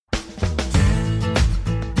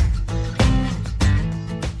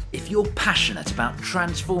If you're passionate about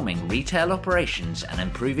transforming retail operations and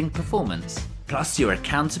improving performance, plus you're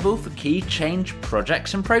accountable for key change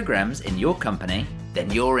projects and programs in your company, then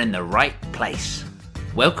you're in the right place.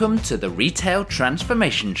 Welcome to the Retail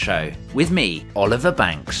Transformation Show with me, Oliver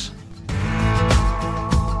Banks.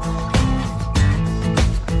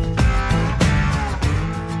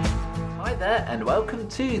 Hi there and welcome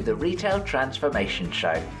to the Retail Transformation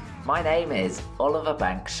Show. My name is Oliver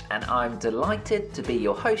Banks and I'm delighted to be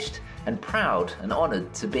your host and proud and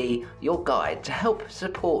honoured to be your guide to help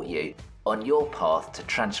support you on your path to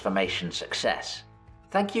transformation success.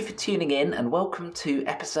 Thank you for tuning in and welcome to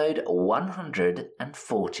episode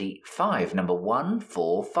 145, number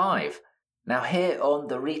 145. Now here on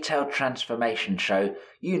the Retail Transformation Show,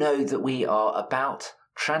 you know that we are about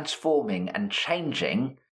transforming and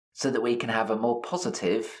changing so that we can have a more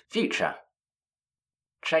positive future.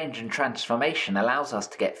 Change and transformation allows us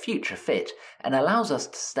to get future fit and allows us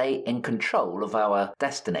to stay in control of our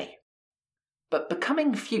destiny. But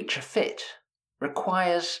becoming future fit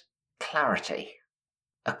requires clarity,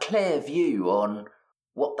 a clear view on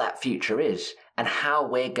what that future is and how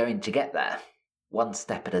we're going to get there, one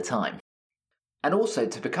step at a time. And also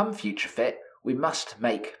to become future fit, we must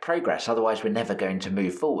make progress, otherwise we're never going to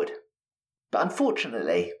move forward. But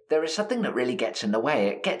unfortunately, there is something that really gets in the way.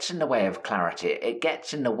 It gets in the way of clarity. It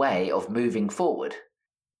gets in the way of moving forward.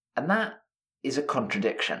 And that is a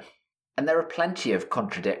contradiction. And there are plenty of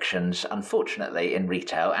contradictions, unfortunately, in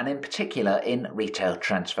retail, and in particular in retail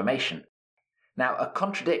transformation. Now, a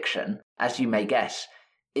contradiction, as you may guess,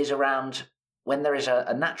 is around when there is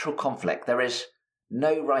a natural conflict. There is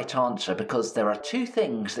no right answer because there are two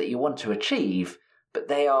things that you want to achieve, but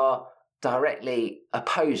they are directly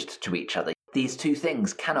opposed to each other. These two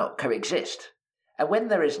things cannot coexist. And when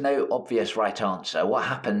there is no obvious right answer, what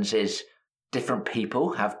happens is different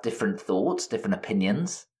people have different thoughts, different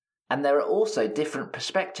opinions, and there are also different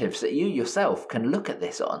perspectives that you yourself can look at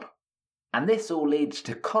this on. And this all leads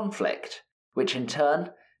to conflict, which in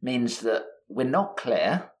turn means that we're not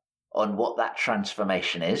clear on what that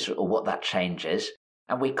transformation is or what that change is,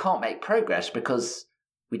 and we can't make progress because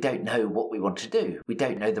we don't know what we want to do. We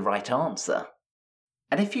don't know the right answer.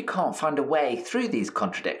 And if you can't find a way through these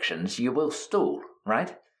contradictions, you will stall,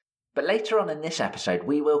 right? But later on in this episode,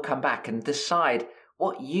 we will come back and decide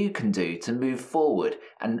what you can do to move forward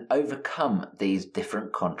and overcome these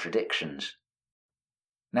different contradictions.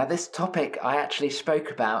 Now, this topic I actually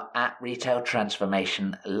spoke about at Retail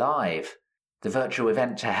Transformation Live, the virtual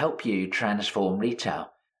event to help you transform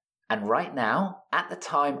retail. And right now, at the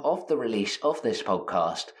time of the release of this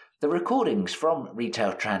podcast, the recordings from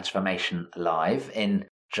Retail Transformation Live in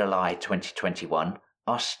July 2021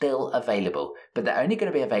 are still available, but they're only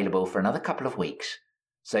going to be available for another couple of weeks.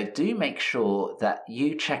 So do make sure that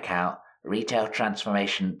you check out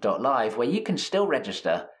retailtransformation.live where you can still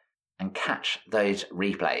register and catch those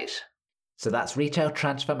replays. So that's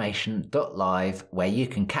retailtransformation.live where you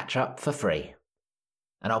can catch up for free.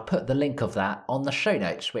 And I'll put the link of that on the show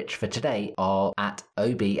notes, which for today are at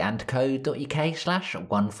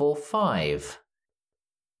obandco.uk/145.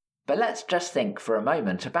 But let's just think for a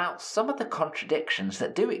moment about some of the contradictions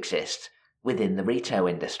that do exist within the retail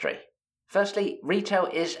industry. Firstly, retail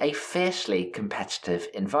is a fiercely competitive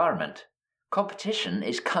environment. Competition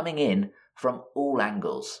is coming in from all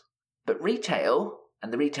angles. But retail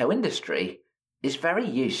and the retail industry is very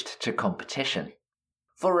used to competition.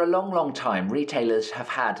 For a long time, retailers have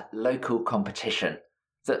had local competition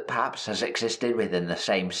that perhaps has existed within the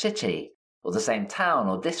same city, or the same town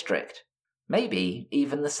or district, maybe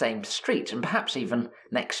even the same street, and perhaps even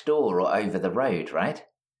next door or over the road, right?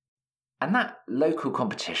 And that local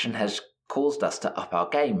competition has caused us to up our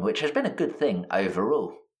game, which has been a good thing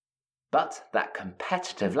overall. But that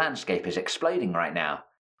competitive landscape is exploding right now.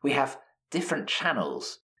 We have different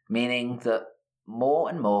channels, meaning that more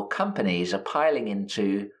and more companies are piling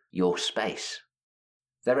into your space.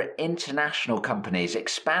 There are international companies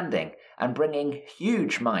expanding and bringing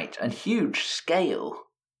huge might and huge scale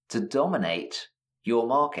to dominate your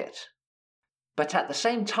market. But at the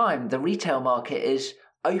same time, the retail market is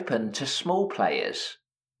open to small players,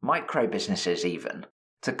 micro businesses even,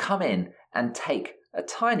 to come in and take a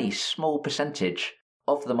tiny small percentage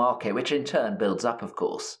of the market, which in turn builds up, of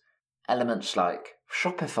course. Elements like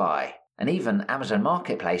Shopify, and even Amazon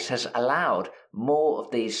Marketplace has allowed more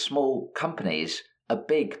of these small companies a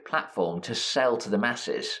big platform to sell to the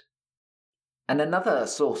masses. And another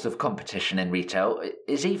source of competition in retail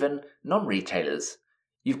is even non-retailers.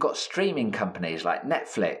 You've got streaming companies like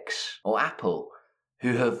Netflix or Apple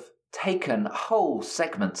who have taken whole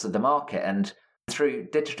segments of the market and through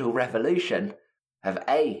digital revolution have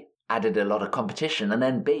added a lot of competition, and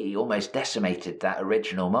then B, almost decimated that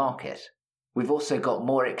original market. We've also got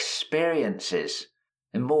more experiences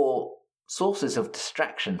and more sources of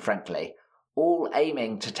distraction, frankly, all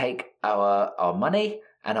aiming to take our money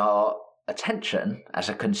and our attention as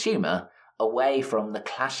a consumer away from the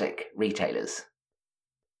classic retailers.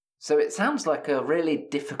 So it sounds like a really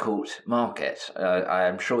difficult market, I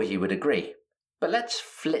am sure you would agree. But let's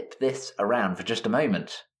flip this around for just a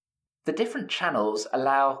moment. The different channels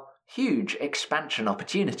allow huge expansion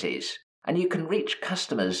opportunities, and you can reach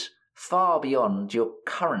customers far beyond your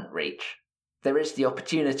current reach. There is the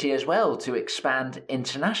opportunity as well to expand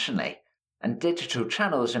internationally, and digital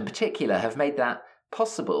channels in particular have made that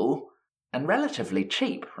possible and relatively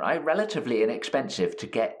cheap, right? Relatively inexpensive to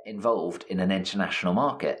get involved in an international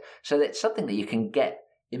market. So it's something that you can get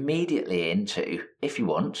immediately into if you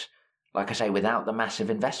want, like I say, without the massive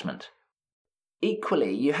investment.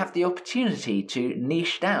 Equally, you have the opportunity to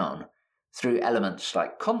niche down through elements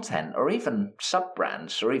like content or even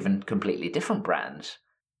sub-brands or even completely different brands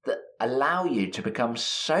that allow you to become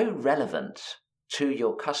so relevant to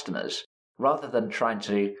your customers. Rather than trying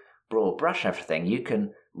to broad brush everything, you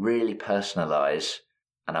can really personalize,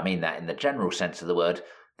 and I mean that in the general sense of the word,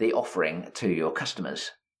 the offering to your customers.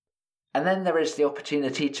 And then there is the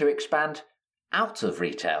opportunity to expand out of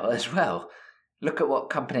retail as well. Look at what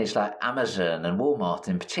companies like Amazon and Walmart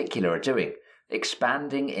in particular are doing,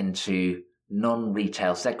 expanding into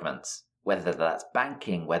non-retail segments, whether that's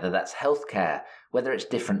banking, whether that's healthcare, whether it's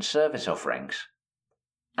different service offerings.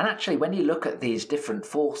 And actually, when you look at these different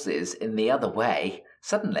forces in the other way,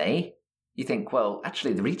 suddenly you think, well,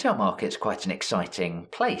 actually the retail market's quite an exciting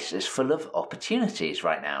place. It's full of opportunities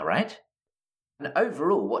right now, right? And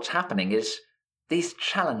overall, what's happening is these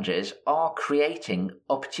challenges are creating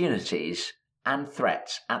opportunities and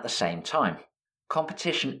threats at the same time.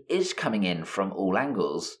 Competition is coming in from all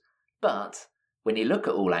angles, but when you look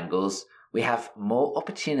at all angles, we have more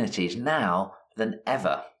opportunities now than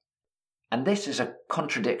ever. And this is a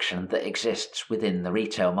contradiction that exists within the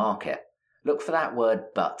retail market. Look for that word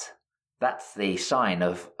but. That's the sign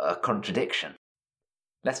of a contradiction.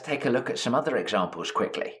 Let's take a look at some other examples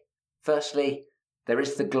quickly. Firstly, there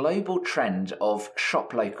is the global trend of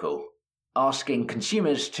shop local, asking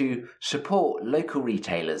consumers to support local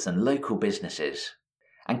retailers and local businesses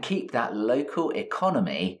and keep that local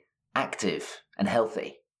economy active and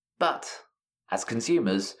healthy. But as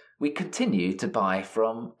consumers, we continue to buy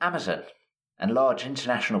from Amazon and large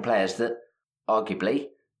international players that arguably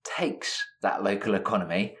takes that local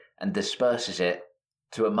economy and disperses it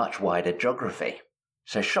to a much wider geography.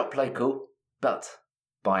 So shop local, but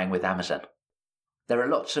buying with Amazon. There are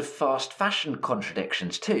lots of fast fashion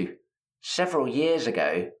contradictions too. Several years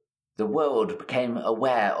ago, the world became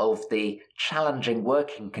aware of the challenging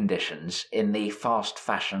working conditions in the fast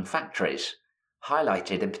fashion factories,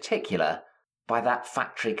 highlighted in particular by that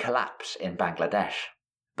factory collapse in Bangladesh.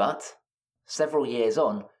 But several years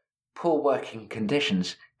on, poor working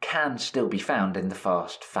conditions can still be found in the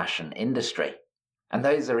fast fashion industry, and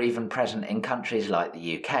those are even present in countries like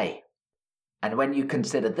the UK. And when you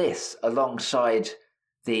consider this alongside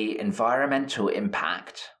the environmental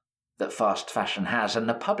impact that fast fashion has and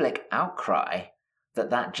the public outcry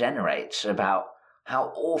that generates about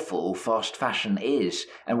how awful fast fashion is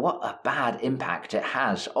and what a bad impact it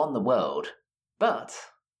has on the world, but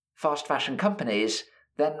fast fashion companies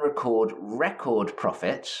then record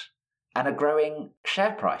profits and a growing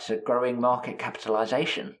share price, a growing market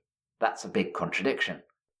capitalization. That's a big contradiction.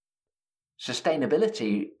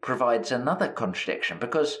 Sustainability provides another contradiction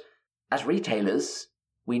because as retailers,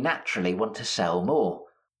 we naturally want to sell more,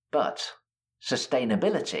 but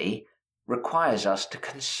sustainability requires us to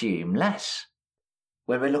consume less.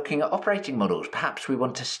 When we're looking at operating models, perhaps we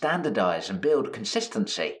want to standardize and build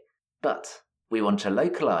consistency, but we want to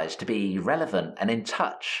localize to be relevant and in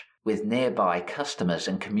touch with nearby customers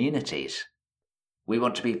and communities. We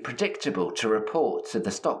want to be predictable to report to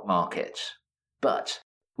the stock market, but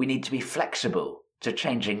we need to be flexible to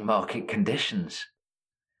changing market conditions.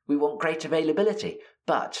 We want great availability,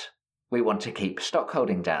 but we want to keep stock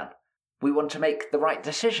holding down. We want to make the right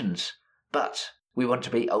decisions, but we want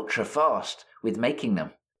to be ultra fast with making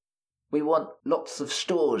them. We want lots of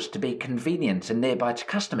stores to be convenient and nearby to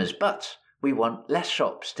customers, but we want less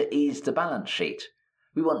shops to ease the balance sheet.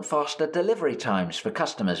 We want faster delivery times for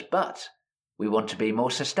customers, but we want to be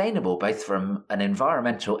more sustainable both from an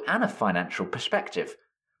environmental and a financial perspective.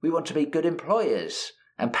 We want to be good employers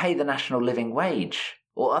and pay the national living wage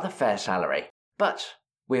or other fair salary, but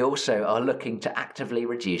we also are looking to actively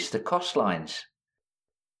reduce the cost lines.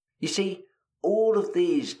 You see, all of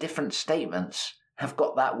these different statements have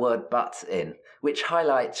got that word but in, which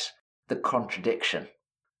highlights the contradiction.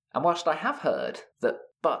 And whilst I have heard that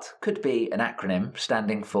BUT could be an acronym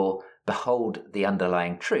standing for Behold the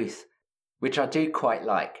Underlying Truth, which I do quite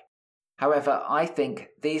like, however, I think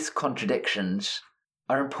these contradictions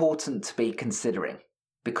are important to be considering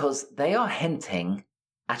because they are hinting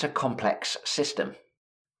at a complex system.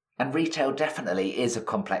 And retail definitely is a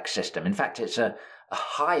complex system. In fact, it's a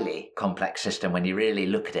highly complex system when you really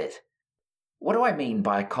look at it. What do I mean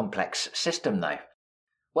by a complex system, though?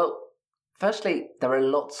 Well, firstly, there are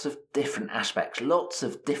lots of different aspects, lots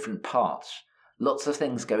of different parts, lots of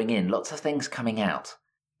things going in, lots of things coming out.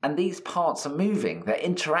 And these parts are moving, they're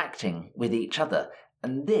interacting with each other.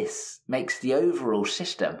 And this makes the overall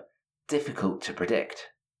system difficult to predict.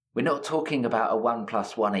 We're not talking about a 1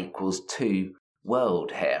 + 1 = 2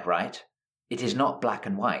 world here, right? It is not black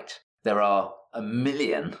and white. There are a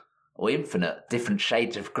million or infinite different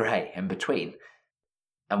shades of grey in between.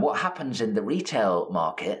 And what happens in the retail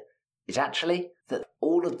market is actually that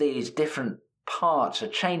all of these different parts are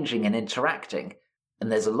changing and interacting,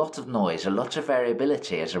 and there's a lot of noise, a lot of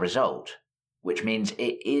variability as a result, which means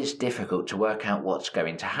it is difficult to work out what's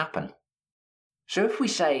going to happen. So if we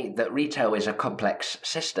say that retail is a complex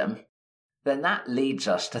system, then that leads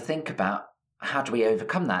us to think about how do we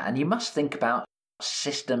overcome that? And you must think about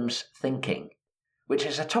systems thinking, which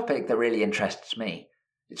is a topic that really interests me.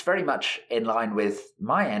 It's very much in line with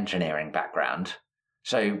my engineering background.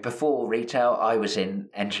 So before retail, I was in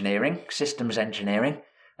engineering, systems engineering,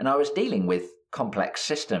 and I was dealing with complex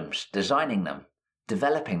systems, designing them,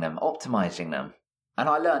 developing them, optimizing them. And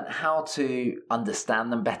I learned how to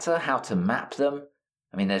understand them better, how to map them.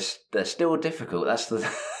 I mean, they're still difficult. That's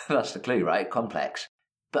the clue, right? Complex.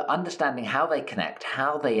 But understanding how they connect,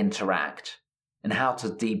 how they interact, and how to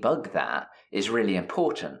debug that is really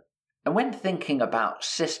important. And when thinking about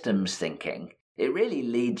systems thinking, it really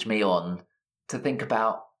leads me on to think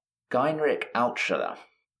about Heinrich Altschuler,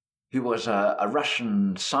 who was a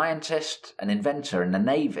Russian scientist and inventor in the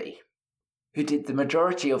Navy, who did the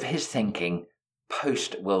majority of his thinking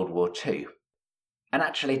post-World War II. And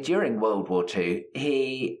actually, during World War II,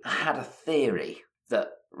 he had a theory that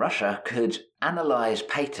Russia could analyse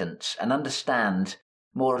patents and understand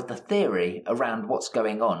more of the theory around what's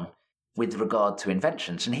going on with regard to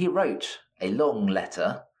inventions. And he wrote a long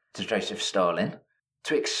letter to Joseph Stalin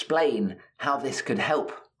to explain how this could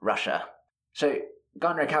help Russia. So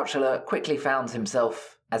Heinrich Altschuler quickly found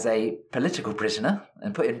himself as a political prisoner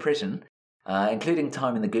and put in prison, including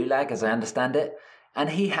time in the Gulag, as I understand it. And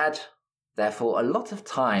he had, therefore, a lot of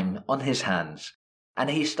time on his hands. And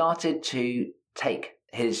he started to take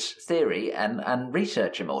his theory and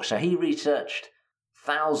research it more. So he researched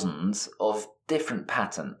thousands of different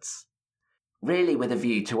patents, really with a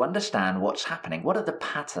view to understand what's happening. What are the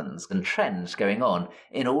patterns and trends going on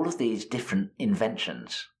in all of these different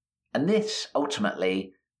inventions? And this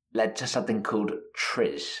ultimately led to something called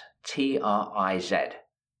TRIZ, T-R-I-Z,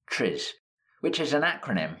 TRIZ, which is an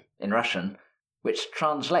acronym in Russian, which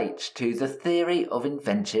translates to the theory of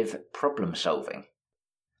inventive problem solving.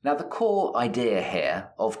 Now, the core idea here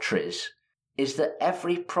of TRIZ is that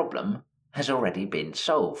every problem has already been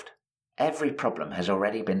solved. Every problem has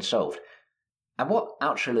already been solved. And what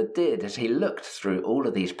Altschuler did as he looked through all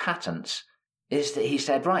of these patents is that he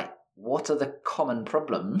said, right, what are the common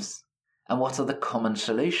problems and what are the common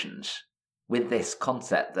solutions with this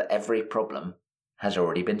concept that every problem has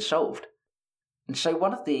already been solved? And so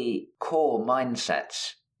one of the core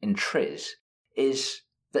mindsets in TRIZ is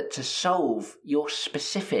that to solve your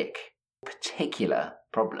specific, particular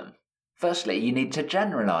problem, firstly, you need to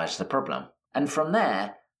generalize the problem. And from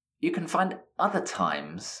there, you can find other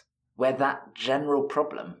times where that general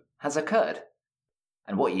problem has occurred.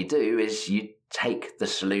 And what you do is you take the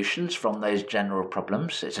solutions from those general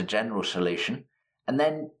problems, it's a general solution, and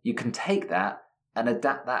then you can take that and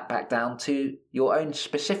adapt that back down to your own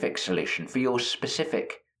specific solution for your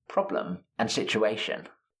specific problem and situation.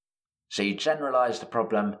 So you generalize the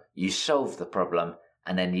problem, you solve the problem,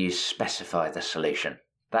 and then you specify the solution.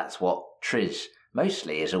 That's what TRIZ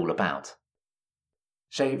mostly is all about.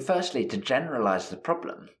 So firstly, to generalize the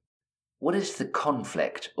problem, what is the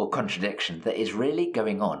conflict or contradiction that is really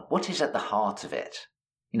going on? What is at the heart of it?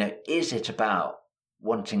 Is it about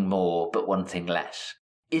wanting more but wanting less?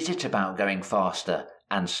 Is it about going faster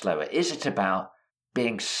and slower? Is it about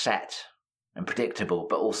being set and predictable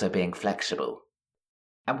but also being flexible?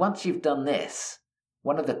 And once you've done this,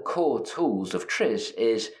 one of the core tools of TRIZ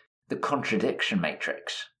is the contradiction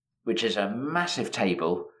matrix, which is a massive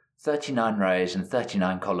table, 39 rows and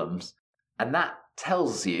 39 columns, and that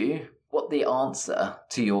tells you what the answer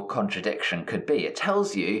to your contradiction could be. It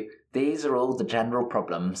tells you these are all the general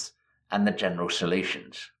problems and the general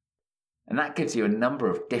solutions. And that gives you a number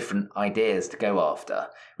of different ideas to go after,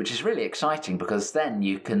 which is really exciting because then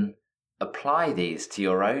you can apply these to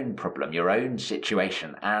your own problem, your own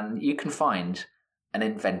situation, and you can find an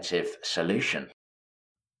inventive solution.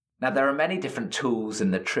 Now, there are many different tools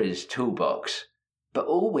in the TRIZ toolbox, but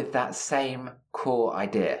all with that same core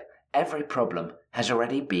idea. Every problem has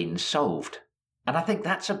already been solved. And I think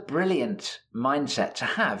that's a brilliant mindset to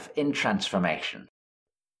have in transformation.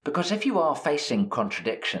 Because if you are facing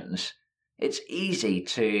contradictions, it's easy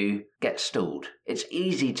to get stalled. It's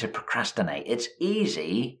easy to procrastinate. It's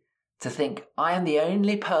easy to think, I am the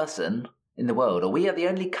only person in the world, or we are the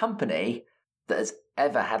only company that has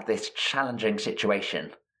ever had this challenging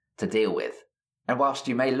situation to deal with. And whilst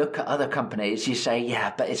you may look at other companies, you say,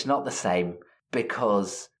 yeah, but it's not the same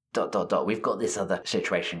because ... we've got this other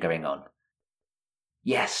situation going on.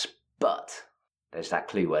 Yes, but, there's that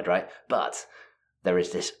clue word, right? But there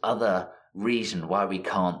is this other reason why we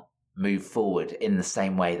can't move forward in the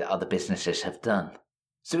same way that other businesses have done.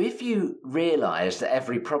 So if you realise that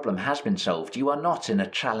every problem has been solved, you are not in a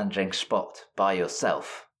challenging spot by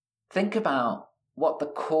yourself. Think about what the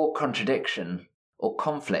core contradiction or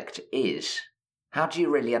conflict is. How do you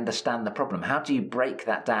really understand the problem? How do you break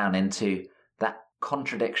that down into that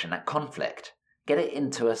contradiction, that conflict? Get it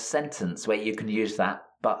into a sentence where you can use that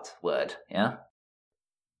but word, yeah?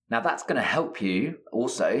 Now that's going to help you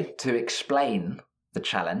also to explain the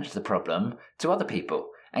challenge, the problem, to other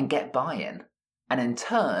people and get buy-in. And in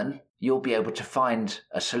turn, you'll be able to find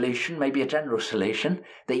a solution, maybe a general solution,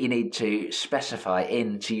 that you need to specify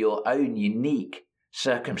into your own unique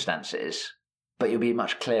circumstances, but you'll be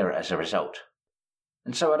much clearer as a result.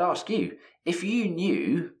 And so I'd ask you, if you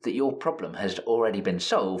knew that your problem has already been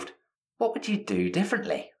solved, what would you do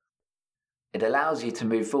differently? It allows you to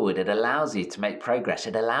move forward, it allows you to make progress,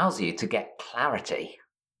 it allows you to get clarity,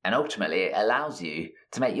 and ultimately it allows you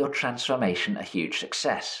to make your transformation a huge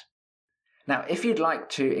success. Now, if you'd like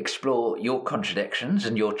to explore your contradictions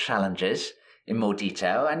and your challenges in more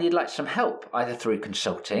detail, and you'd like some help either through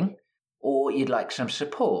consulting or you'd like some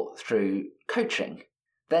support through coaching,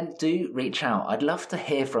 then do reach out. I'd love to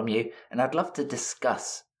hear from you and I'd love to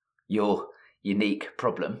discuss your unique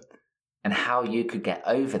problem and how you could get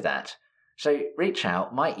over that. So reach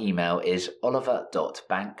out. My email is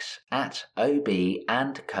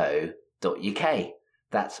oliver.banks@obandco.uk.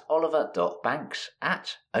 That's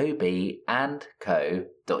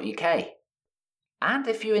oliver.banks@obandco.uk. And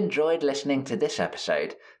if you enjoyed listening to this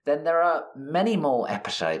episode, then there are many more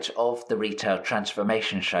episodes of the Retail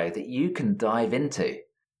Transformation Show that you can dive into.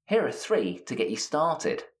 Here are 3 to get you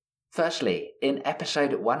started. Firstly, in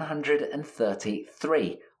episode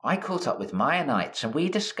 133, I caught up with Maya Knights and we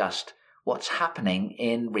discussed what's happening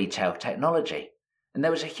in retail technology. And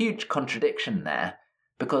there was a huge contradiction there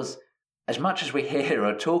because as much as we hear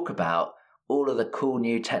or talk about all of the cool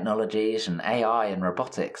new technologies and AI and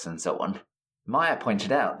robotics and so on, Maya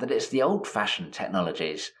pointed out that it's the old-fashioned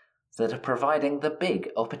technologies that are providing the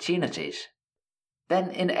big opportunities.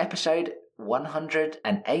 Then in episode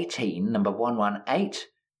 118, number 118,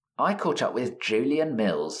 I caught up with Julian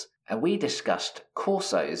Mills and we discussed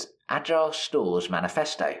Corso's Agile Stores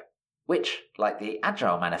Manifesto, which, like the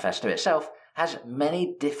Agile Manifesto itself, has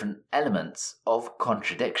many different elements of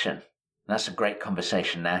contradiction. That's a great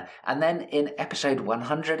conversation there. And then in episode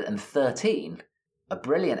 113, a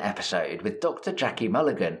brilliant episode with Dr. Jackie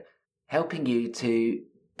Mulligan, helping you to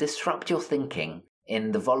disrupt your thinking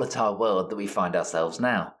in the volatile world that we find ourselves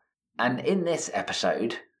now. And in this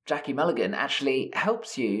episode, Jackie Mulligan actually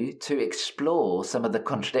helps you to explore some of the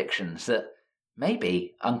contradictions that may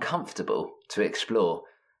be uncomfortable to explore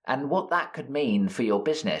and what that could mean for your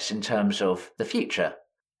business in terms of the future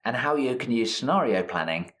and how you can use scenario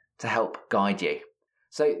planning to help guide you.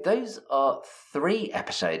 So those are 3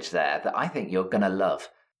 episodes there that I think you're going to love,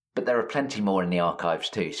 but there are plenty more in the archives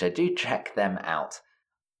too, so do check them out.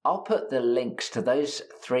 I'll put the links to those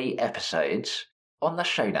 3 episodes on the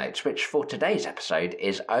show notes, which for today's episode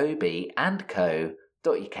is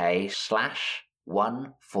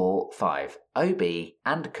obandco.uk/145.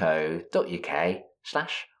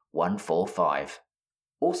 obandco.uk/145.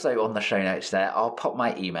 Also on the show notes there, I'll pop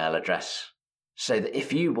my email address so that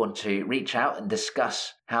if you want to reach out and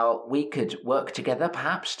discuss how we could work together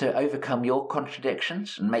perhaps to overcome your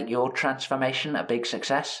contradictions and make your transformation a big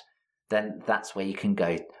success, then that's where you can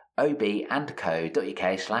go.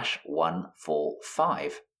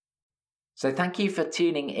 obandco.uk/145. So thank you for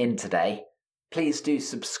tuning in today. Please do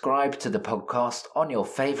subscribe to the podcast on your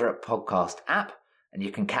favourite podcast app, and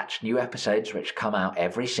you can catch new episodes which come out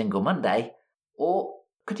every single Monday. Or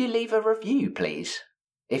could you leave a review, please?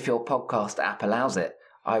 If your podcast app allows it,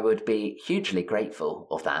 I would be hugely grateful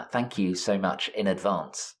of that. Thank you so much in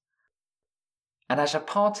advance. And as a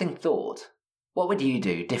parting thought, what would you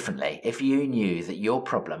do differently if you knew that your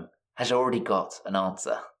problem has already got an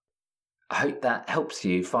answer? I hope that helps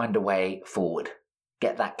you find a way forward.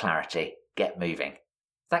 Get that clarity. Get moving.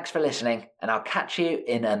 Thanks for listening, and I'll catch you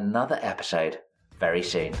in another episode very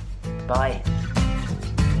soon. Bye.